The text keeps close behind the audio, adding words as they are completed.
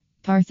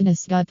Partho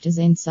Dasgupta's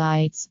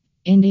insights.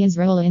 India's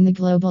role in the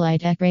global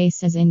tech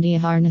race as India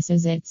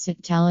harnesses its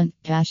talent.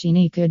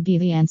 Pashini could be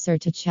the answer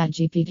to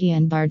ChatGPT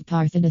and Bard.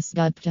 Partho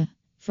Dasgupta.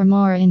 For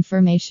more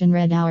information,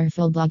 read our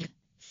full blog.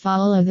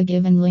 Follow the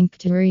given link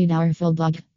to read our full blog.